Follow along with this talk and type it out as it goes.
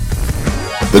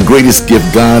greatest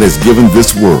gift God has given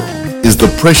this world is the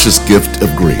precious gift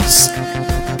of grace.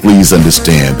 Please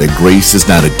understand that grace is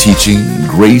not a teaching.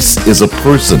 Grace is a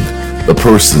person, the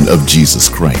person of Jesus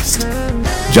Christ.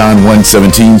 John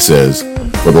 1:17 says,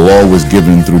 "For the law was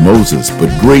given through Moses,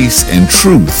 but grace and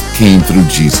truth came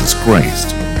through Jesus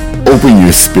Christ." Open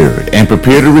your spirit and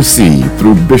prepare to receive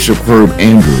through Bishop Herb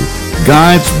Andrew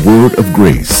God's word of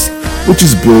grace, which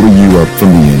is building you up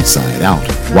from the inside out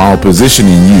while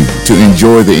positioning you to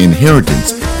enjoy the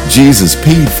inheritance Jesus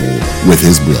paid for with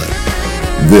his blood.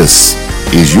 This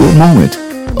is your moment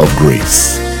of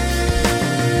grace.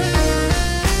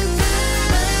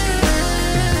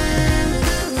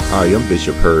 Hi, I'm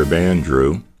Bishop Herb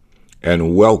Andrew,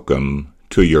 and welcome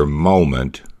to your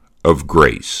moment of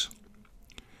grace.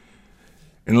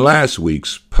 In last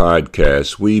week's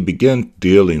podcast, we began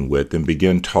dealing with and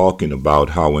began talking about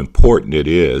how important it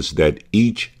is that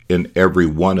each and every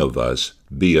one of us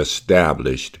be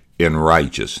established in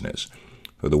righteousness.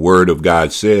 For the Word of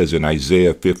God says in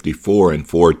Isaiah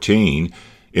 54:14,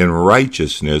 "In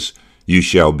righteousness you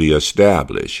shall be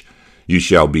established. You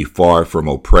shall be far from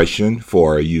oppression,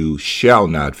 for you shall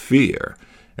not fear,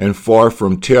 and far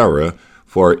from terror,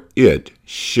 for it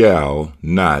shall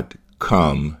not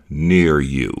come near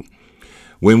you."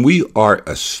 When we are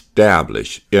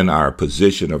established in our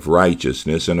position of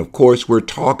righteousness, and of course we're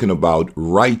talking about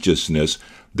righteousness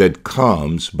that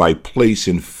comes by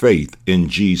placing faith in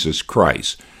Jesus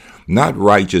Christ. Not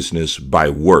righteousness by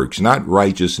works, not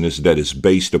righteousness that is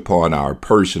based upon our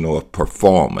personal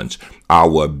performance,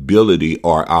 our ability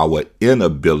or our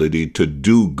inability to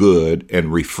do good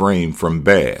and refrain from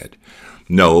bad.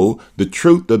 No, the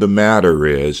truth of the matter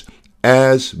is,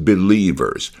 as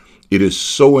believers, it is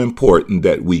so important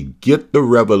that we get the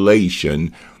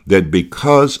revelation that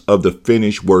because of the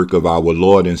finished work of our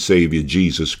Lord and Savior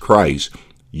Jesus Christ,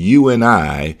 you and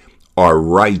I are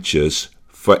righteous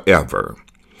forever.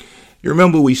 You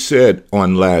remember we said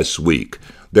on last week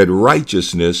that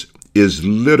righteousness is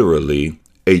literally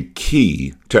a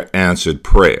key to answered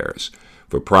prayers.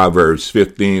 For Proverbs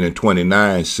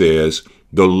 15:29 says,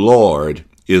 "The Lord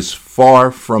is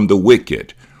far from the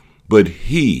wicked, but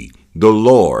he, the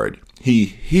Lord, he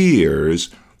hears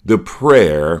the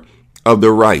prayer of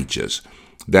the righteous."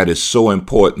 That is so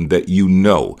important that you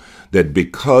know that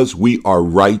because we are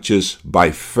righteous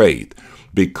by faith,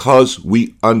 because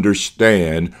we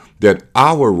understand that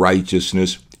our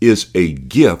righteousness is a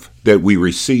gift that we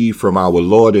receive from our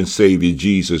Lord and Savior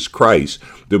Jesus Christ,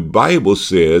 the Bible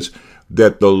says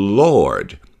that the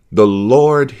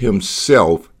Lord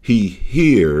himself, he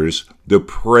hears the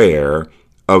prayer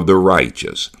of the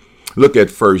righteous. Look at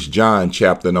 1 John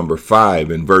chapter number 5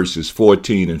 and verses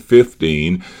 14 and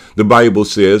 15. The Bible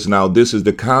says, "Now this is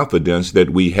the confidence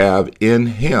that we have in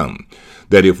him,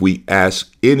 that if we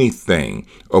ask anything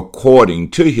according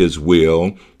to his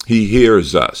will, he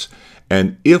hears us.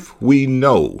 And if we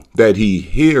know that he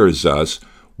hears us,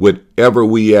 whatever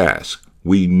we ask,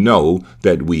 we know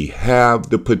that we have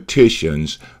the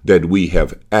petitions that we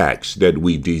have asked, that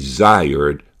we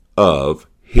desired of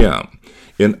him."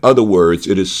 In other words,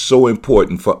 it is so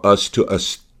important for us to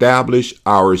establish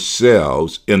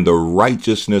ourselves in the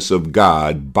righteousness of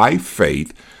God by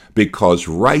faith, because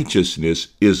righteousness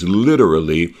is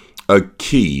literally a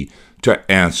key to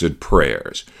answered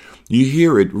prayers. You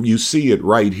hear it, you see it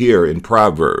right here in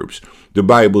Proverbs. The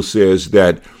Bible says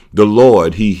that the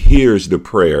Lord, he hears the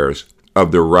prayers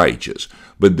of the righteous.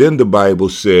 But then the Bible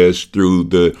says through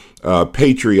the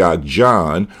patriarch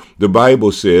John, the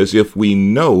Bible says if we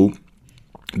know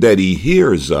that he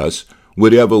hears us,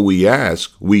 whatever we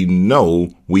ask, we know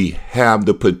we have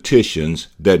the petitions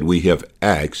that we have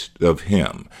asked of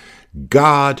him.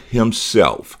 God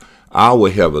himself, our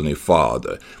Heavenly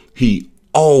Father, he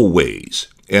always,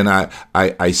 and I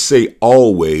say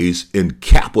always in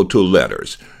capital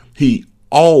letters, he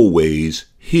always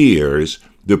hears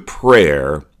the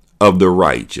prayer of the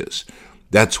righteous.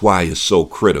 That's why it's so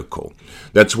critical.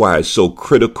 That's why it's so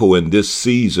critical in this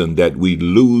season that we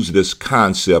lose this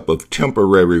concept of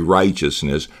temporary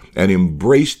righteousness and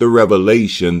embrace the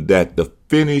revelation that the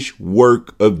finished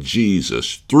work of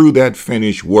Jesus, through that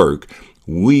finished work,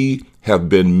 we have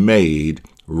been made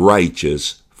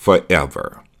righteous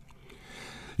forever.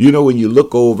 You know, when you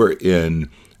look over in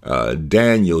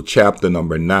Daniel chapter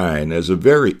number 9, there's a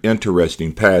very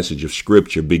interesting passage of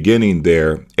scripture beginning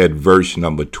there at verse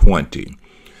number 20.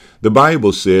 The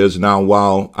Bible says, "Now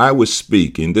while I was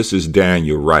speaking," this is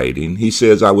Daniel writing, he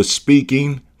says, "I was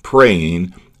speaking,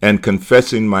 praying, and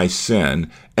confessing my sin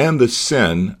and the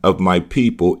sin of my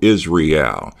people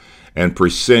Israel, and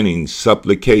presenting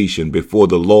supplication before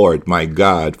the Lord my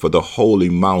God for the holy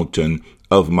mountain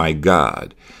of my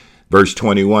God. Verse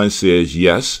 21 says,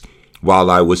 yes,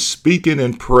 while I was speaking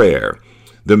in prayer,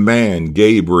 the man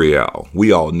Gabriel,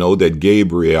 we all know that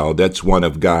Gabriel, that's one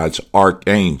of God's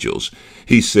archangels.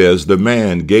 He says, the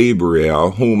man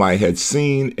Gabriel, whom I had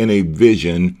seen in a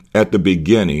vision at the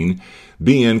beginning,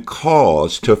 being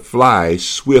caused to fly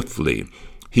swiftly,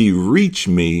 he reached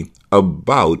me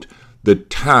about the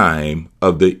time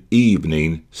of the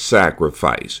evening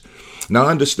sacrifice. Now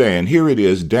understand, here it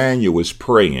is, Daniel is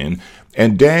praying,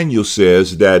 and Daniel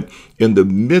says that in the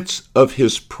midst of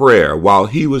his prayer, while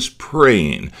he was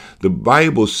praying, the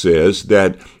Bible says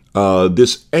that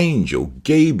this angel,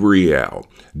 Gabriel,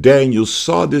 Daniel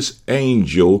saw this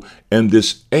angel, and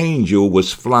this angel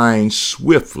was flying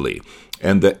swiftly.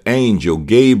 And the angel,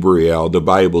 Gabriel, the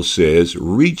Bible says,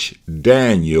 reached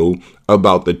Daniel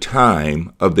about the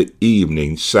time of the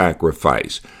evening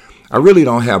sacrifice. I really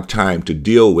don't have time to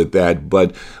deal with that,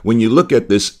 but when you look at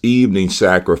this evening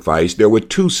sacrifice, there were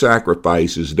two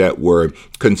sacrifices that were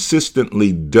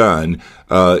consistently done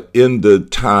in the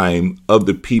time of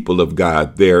the people of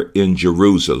God there in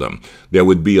Jerusalem. There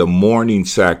would be a morning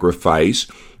sacrifice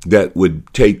that would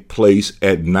take place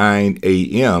at 9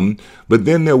 a.m., but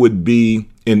then there would be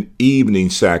an evening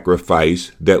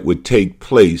sacrifice that would take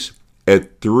place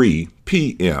at 3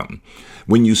 p.m.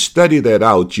 When you study that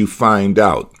out, you find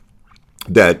out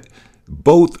that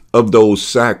both of those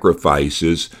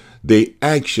sacrifices, they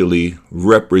actually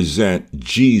represent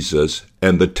Jesus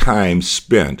and the time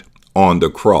spent on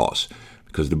the cross.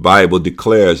 Because the Bible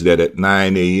declares that at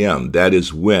 9 a.m., that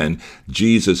is when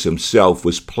Jesus himself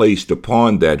was placed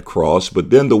upon that cross.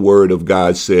 But then the Word of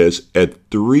God says at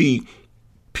 3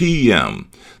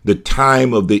 p.m., the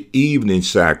time of the evening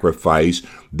sacrifice,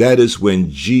 that is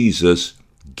when Jesus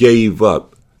gave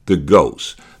up the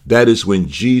ghost. That is when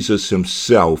Jesus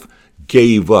himself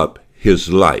gave up his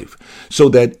life. So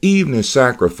that evening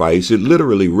sacrifice, it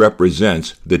literally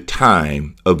represents the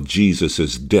time of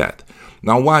Jesus' death.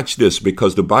 Now watch this,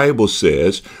 because the Bible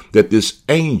says that this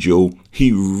angel,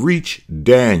 he reached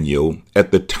Daniel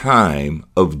at the time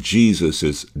of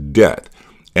Jesus' death.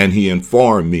 And he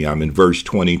informed me, I'm in verse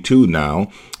 22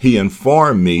 now, he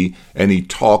informed me and he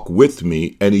talked with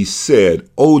me and he said,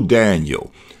 O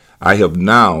Daniel, I have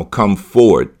now come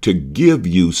forward to give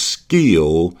you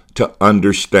skill to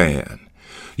understand.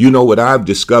 You know what I've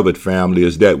discovered, family,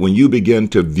 is that when you begin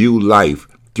to view life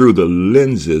through the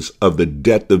lenses of the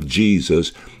death of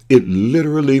Jesus, it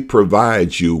literally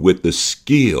provides you with the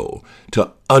skill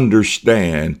to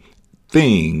understand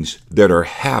things that are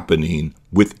happening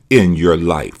within your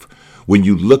life. When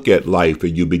you look at life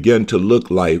and you begin to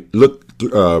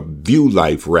view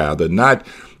life, not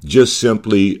just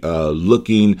simply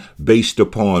looking based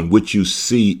upon what you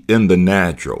see in the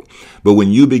natural, but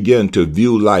when you begin to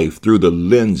view life through the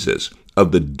lenses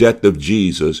of the death of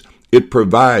Jesus, it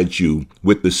provides you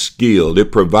with the skill,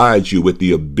 it provides you with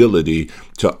the ability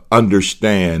to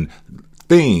understand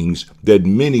things that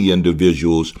many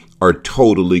individuals are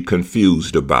totally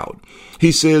confused about.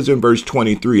 He says in verse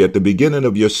 23, at the beginning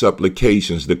of your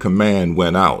supplications, the command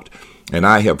went out, and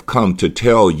I have come to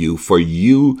tell you, for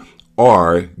you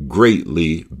are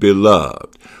greatly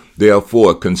beloved.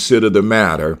 Therefore, consider the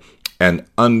matter and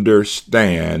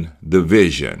understand the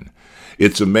vision.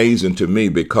 It's amazing to me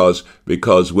because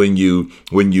when you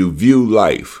view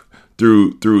life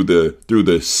through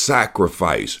the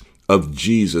sacrifice of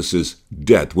Jesus's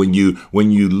death, when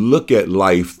you look at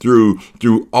life through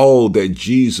all that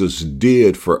Jesus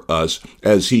did for us,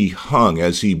 as he hung,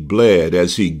 as he bled,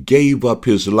 as he gave up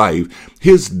his life,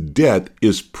 his death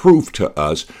is proof to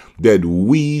us that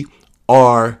we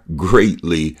are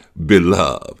greatly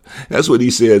beloved. That's what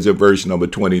he says in verse number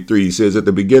 23. He says, at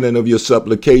the beginning of your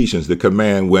supplications, the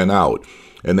command went out,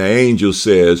 and the angel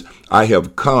says, I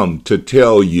have come to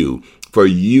tell you, for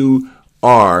you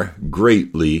are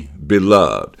greatly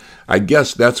beloved. I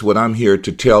guess that's what I'm here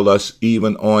to tell us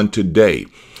even on today,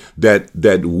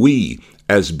 that we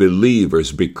as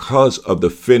believers, because of the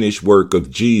finished work of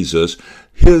Jesus,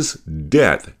 his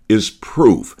death is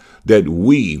proof that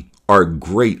we are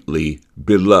greatly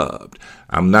beloved.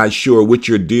 I'm not sure what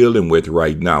you're dealing with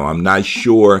right now. I'm not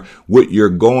sure what you're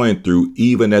going through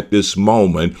even at this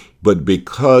moment, but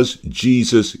because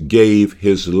Jesus gave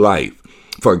his life,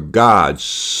 for God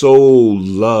so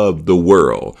loved the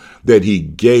world that he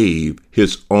gave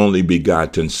his only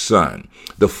begotten Son.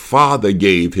 The Father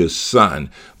gave his Son,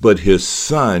 but his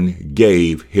Son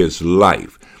gave his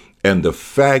life. And the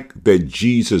fact that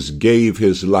Jesus gave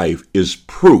his life is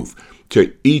proof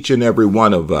to each and every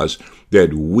one of us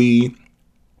that we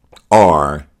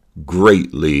are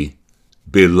greatly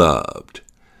beloved.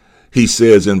 He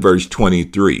says in verse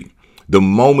 23, the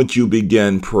moment you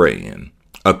begin praying,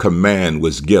 a command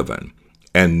was given,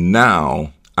 and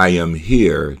now I am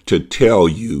here to tell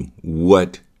you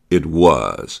what it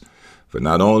was. For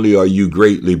not only are you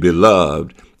greatly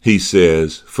beloved, he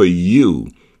says, for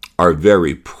you are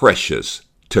very precious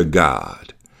to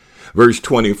God. Verse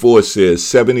 24 says,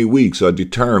 70 weeks are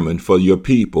determined for your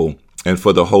people and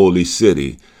for the holy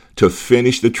city to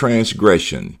finish the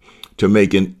transgression, to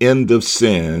make an end of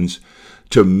sins,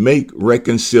 to make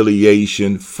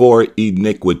reconciliation for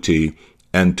iniquity,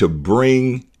 and to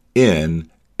bring in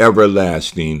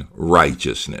everlasting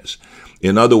righteousness.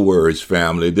 In other words,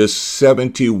 family, this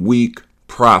 70-week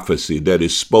prophecy that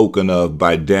is spoken of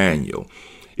by Daniel,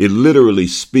 it literally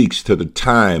speaks to the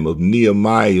time of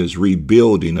Nehemiah's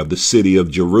rebuilding of the city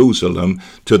of Jerusalem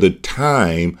to the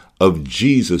time of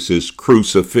Jesus'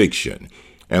 crucifixion.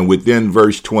 And within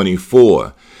verse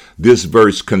 24, this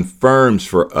verse confirms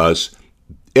for us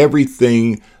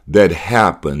everything that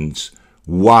happens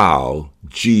while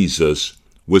Jesus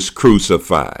was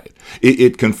crucified.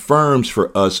 It confirms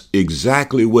for us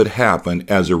exactly what happened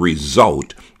as a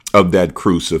result of that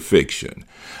crucifixion.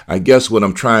 I guess what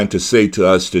I'm trying to say to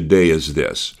us today is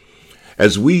this.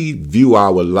 As we view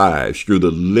our lives through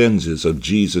the lenses of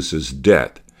Jesus'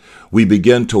 death, we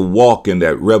begin to walk in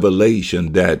that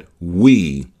revelation that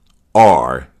we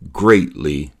are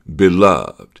greatly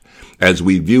beloved. As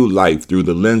we view life through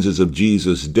the lenses of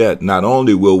Jesus' death, not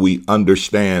only will we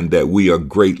understand that we are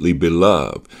greatly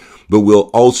beloved, but we'll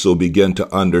also begin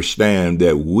to understand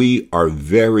that we are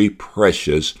very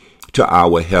precious to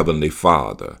our Heavenly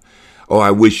Father. Oh,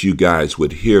 I wish you guys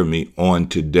would hear me on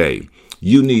today.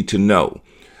 You need to know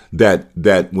that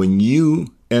when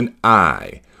you and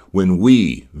I, when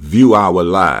we view our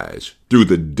lives through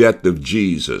the death of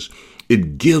Jesus,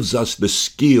 it gives us the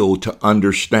skill to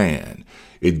understand.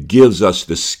 It gives us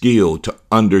the skill to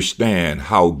understand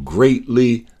how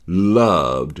greatly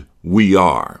loved we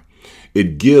are.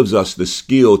 It gives us the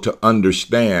skill to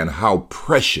understand how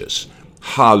precious,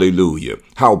 hallelujah,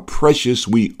 how precious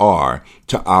we are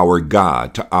to our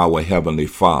God, to our Heavenly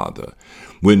Father.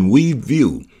 When we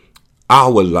view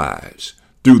our lives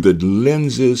through the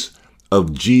lenses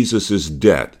of Jesus'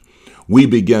 death, we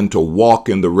begin to walk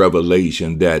in the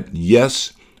revelation that,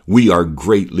 yes, we are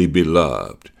greatly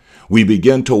beloved. We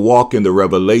begin to walk in the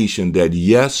revelation that,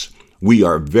 yes, we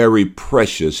are very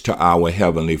precious to our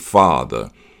Heavenly Father.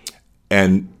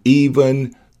 And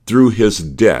even through his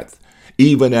death,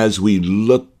 even as we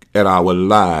look at our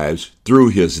lives through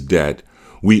his death,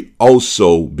 we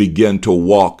also begin to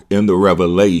walk in the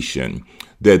revelation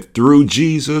that through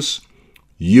Jesus,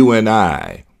 you and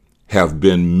I have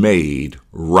been made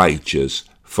righteous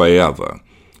forever.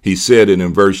 He said it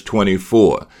in verse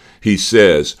 24. He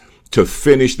says, to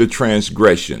finish the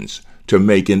transgressions, to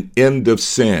make an end of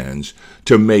sins,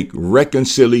 to make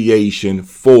reconciliation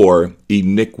for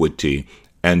iniquity,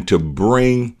 and to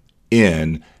bring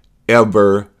in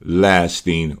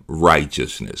everlasting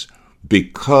righteousness.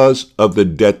 Because of the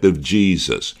death of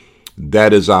Jesus,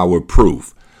 that is our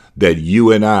proof that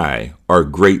you and I are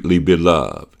greatly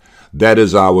beloved. That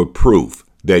is our proof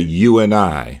that you and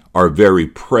I are very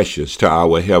precious to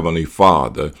our Heavenly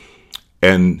Father,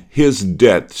 and his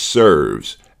death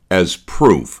serves as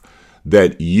proof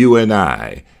that you and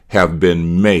I have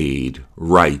been made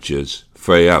righteous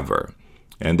forever.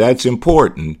 And that's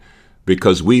important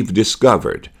because we've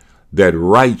discovered that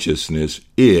righteousness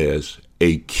is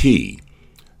a key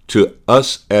to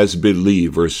us as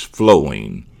believers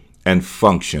flowing and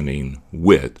functioning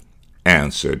with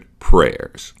answered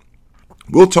prayers.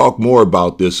 We'll talk more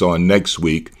about this on next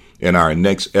week in our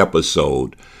next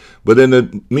episode. But in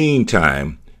the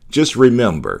meantime, just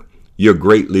remember, you're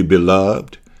greatly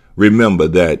beloved. Remember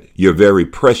that you're very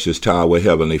precious to our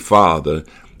Heavenly Father.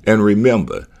 And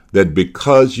remember that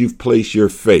because you've placed your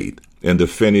faith in the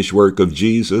finished work of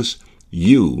Jesus,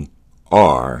 you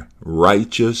are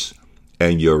righteous,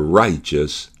 and you're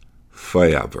righteous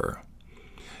forever.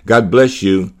 God bless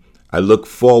you. I look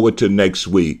forward to next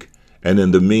week. And in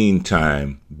the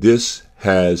meantime, this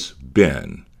has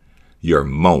been your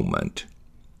moment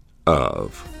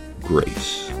of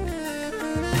grace.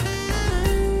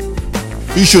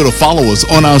 Be sure to follow us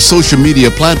on our social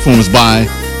media platforms by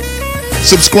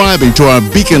subscribing to our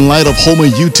Beacon Light of Homer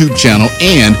YouTube channel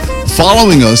and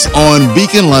following us on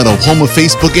Beacon Light of Homer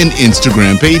Facebook and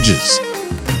Instagram pages.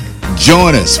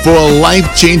 Join us for a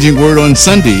life-changing word on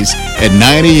Sundays at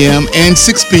 9 a.m. and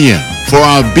 6 p.m. for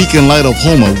our Beacon Light of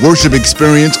Homer worship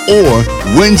experience, or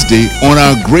Wednesday on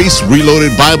our Grace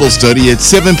Reloaded Bible study at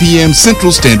 7 p.m.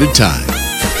 Central Standard Time.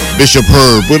 Bishop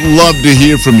Herb would love to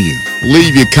hear from you.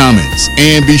 Leave your comments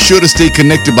and be sure to stay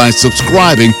connected by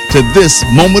subscribing to this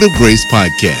Moment of Grace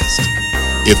podcast.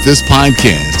 If this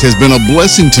podcast has been a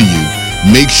blessing to you,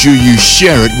 make sure you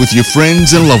share it with your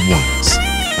friends and loved ones.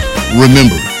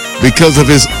 Remember, because of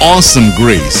His awesome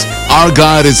grace, our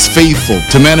God is faithful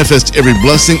to manifest every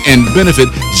blessing and benefit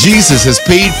Jesus has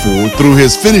paid for through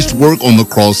His finished work on the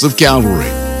cross of Calvary.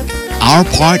 Our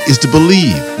part is to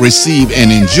believe, receive,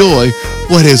 and enjoy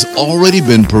what has already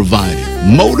been provided,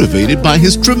 motivated by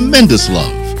His tremendous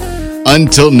love.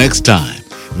 Until next time,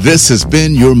 this has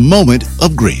been your moment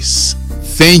of grace.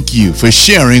 Thank you for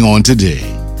sharing on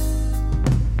today.